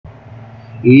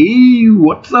Hey,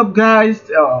 what's up, guys?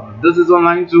 This is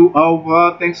online to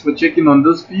Alva. Thanks for checking on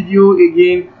this video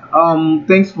again.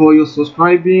 Thanks for your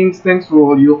subscribing. Thanks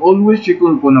for you always checking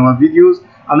on our videos.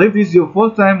 And if this is your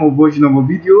first time of watching our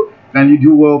video, then you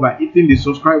do well by hitting the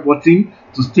subscribe button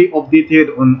to stay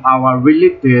updated on our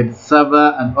related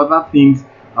server and other things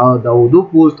that we do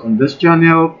post on this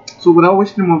channel. So without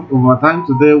wasting of our time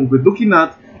today, we'll be looking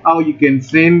at how you can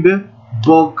send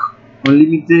bulk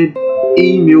unlimited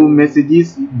email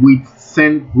messages with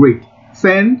SendGrid.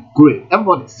 SendGrid,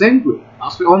 everybody, SendGrid.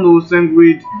 As we all know,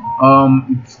 SendGrid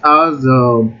it has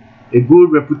a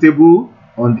good reputable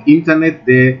on the internet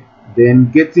there. Then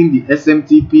getting the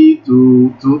SMTP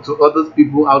to other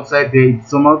people outside there is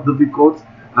somehow difficult.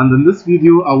 And in this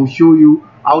video, I will show you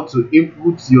how to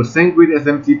input your SendGrid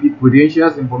SMTP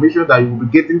credentials, information that you will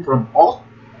be getting from us.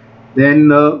 Then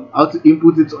how to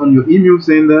input it on your email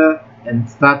sender and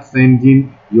start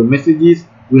sending your messages.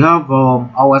 We have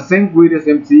our SendGrid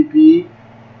SMTP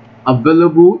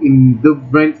available in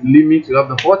different limits. We have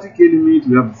the 40k limit,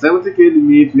 we have the 70k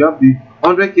limit, we have the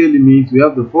 100k limit, we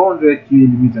have the 400k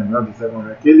limit, and we have the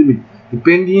 700k limit,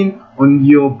 depending on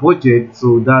your budget.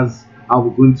 So that's how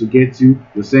we're going to get you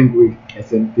your SendGrid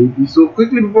SMTP. So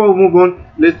quickly before we move on,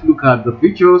 let's look at the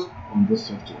features on this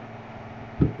software.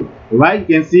 Right,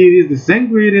 you can see this is the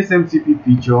SendGrid SMTP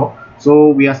feature. So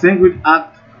we are SendGrid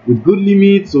Act with good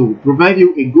limit, so we provide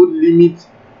you a good limit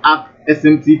Act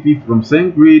SMTP from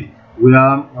SendGrid. We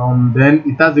are then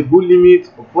it has a good limit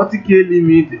of 40k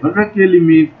limit, the 100k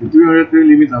limit, the 300k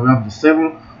limit, and we have the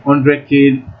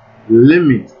 700k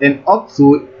limit. And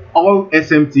also all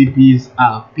SMTPs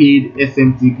are paid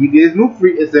SMTP. There is no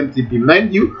free SMTP,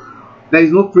 mind you. There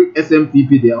is no free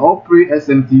SMTP. They are all free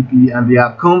SMTP, and they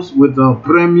are comes with a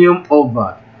premium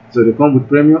offer. So they come with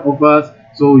premium offers.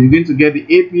 So you're going to get the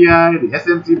API, the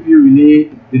SMTP relay,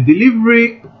 the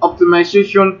delivery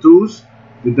optimization tools,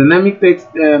 the dynamic text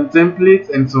templates,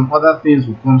 and some other things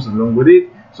will come along with it.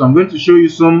 So I'm going to show you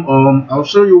some. I'll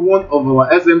show you one of our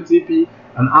SMTP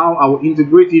and how I will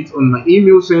integrate it on my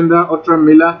email sender, Ultra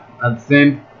Mailer, and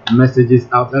send messages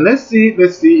out. And let's see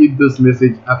if this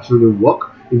message actually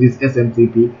work. If this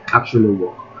SMTP actually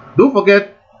work. Don't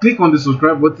forget, click on the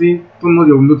subscribe button, turn on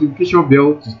your notification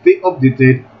bell to stay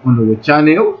updated on our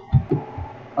channel.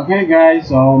 Okay, guys,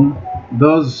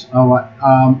 those our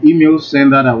email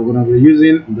sender that we're going to be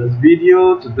using in this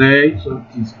video today. So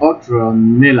it is Ultra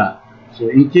Mailer. So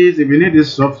in case if you need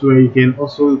this software, you can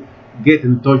also get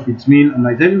in touch with me on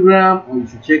my Telegram, or you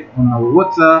should check on our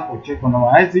WhatsApp or check on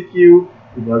our ICQ.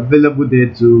 We're available there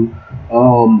to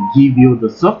give you the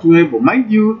software, but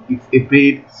mind you, it's a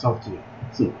paid software.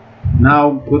 So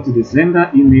now go to the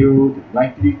sender email,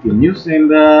 right click the new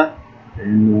sender,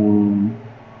 and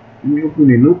let me open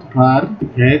a notepad.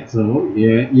 Okay, so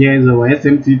yeah, here's our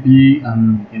SMTP,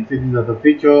 and you can see these are the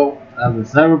feature as a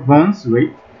server bounce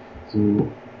rate. So we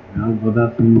have other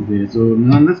things there. So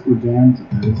now let's go down to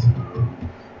this.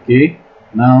 Okay,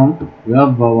 now we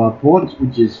have our port,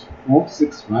 which is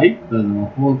 465. That's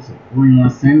our port. So going on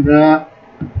sender,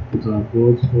 put our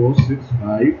port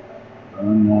 465.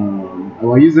 And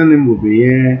our username will be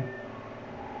here.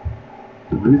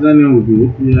 Our username will be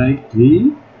API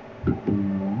key.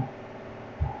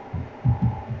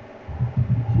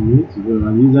 Okay, so we have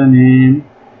our username.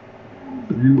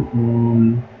 Send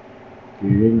from.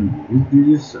 Okay,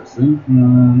 this is send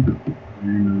from.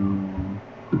 And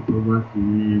over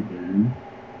here then.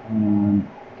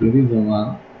 Here is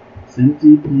our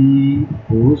SMTP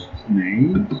host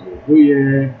name. So go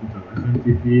here, put our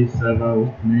SMTP server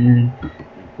host name, and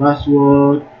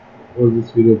password. Pause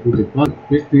this video, put a password,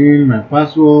 paste in my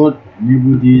password,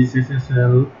 enable this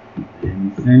SSL,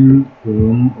 and send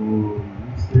from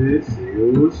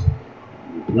sales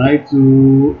reply to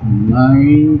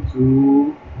online to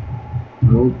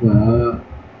helper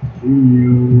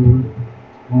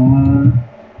gmail.com.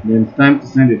 Then it's time to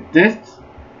send a test.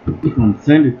 Click on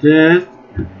send a test.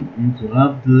 I'm going to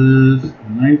have this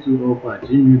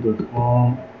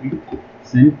 92helper@gmail.com. Click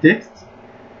send text.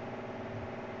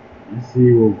 Let's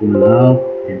see what we're gonna have.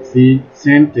 You can see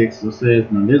send text success.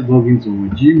 Now let's log into our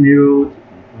Gmail to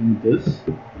confirm this.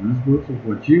 Let's go to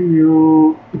our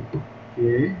Gmail.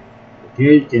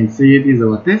 Okay, you can see it is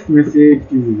our test message.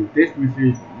 This is a test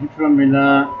message from Ultra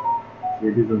Mailer. So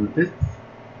it is our test.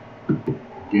 You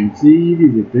can see this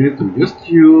is a test. We just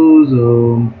use a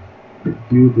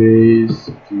few days,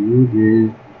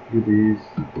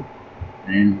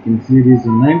 and you can see this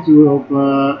 92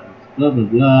 helper, blah blah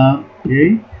blah.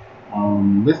 Okay,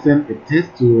 let's send a test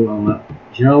to our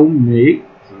jailmate.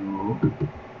 So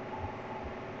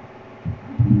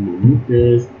new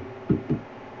test,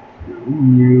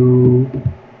 new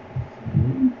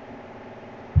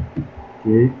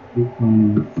Okay, click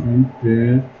on send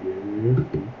test. Yes,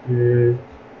 send test.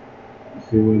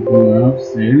 So we're gonna have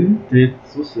send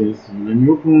test success. Let me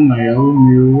open my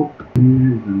Webmail.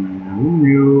 My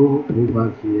Webmail over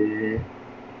here.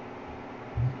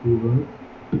 Over.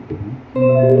 Okay.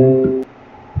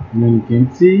 And then you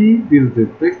can see this is the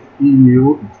text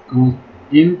email. It goes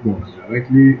inbox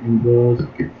directly inbox. You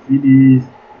can see this.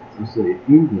 It's also an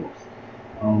inbox.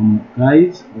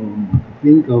 Guys, I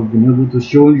think I've been able to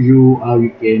show you how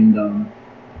you can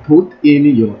put in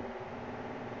your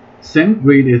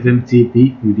SendGrid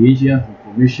SMTP credentials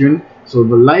information. So if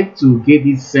you like to get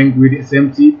this SendGrid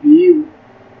SMTP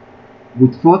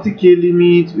with 40k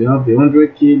limit, we have the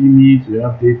 100k limit, we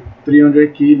have the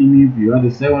 300k limit, we have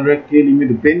the 700k limit,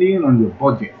 depending on your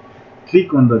budget.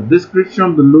 Click on the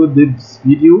description below this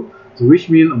video to reach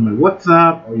me on my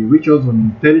WhatsApp, or you reach us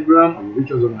on Telegram, or you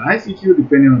reach us on ICQ,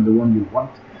 depending on the one you want.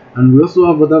 And we also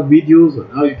have other videos on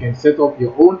how you can set up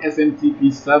your own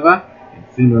SMTP server and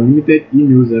send unlimited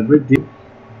emails every day.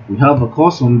 We have a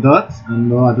course on that,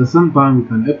 and at the same time we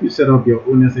can help you set up your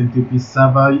own SMTP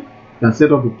server. You can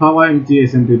set up a Power MT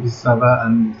SMTP server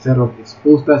and set up a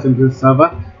Poster SMTP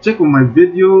server. Check on my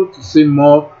video to see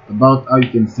more about how you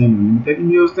can send unlimited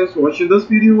emails. Thanks for watching this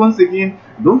video. Once again,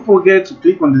 don't forget to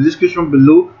click on the description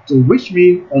below to reach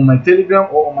me on my Telegram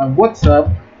or on my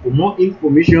WhatsApp for more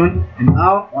information and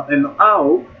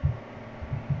how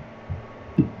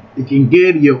you can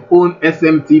get your own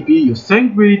SMTP, your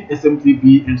SendGrid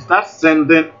SMTP, and start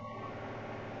sending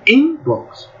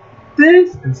inbox.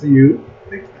 Thanks, and see you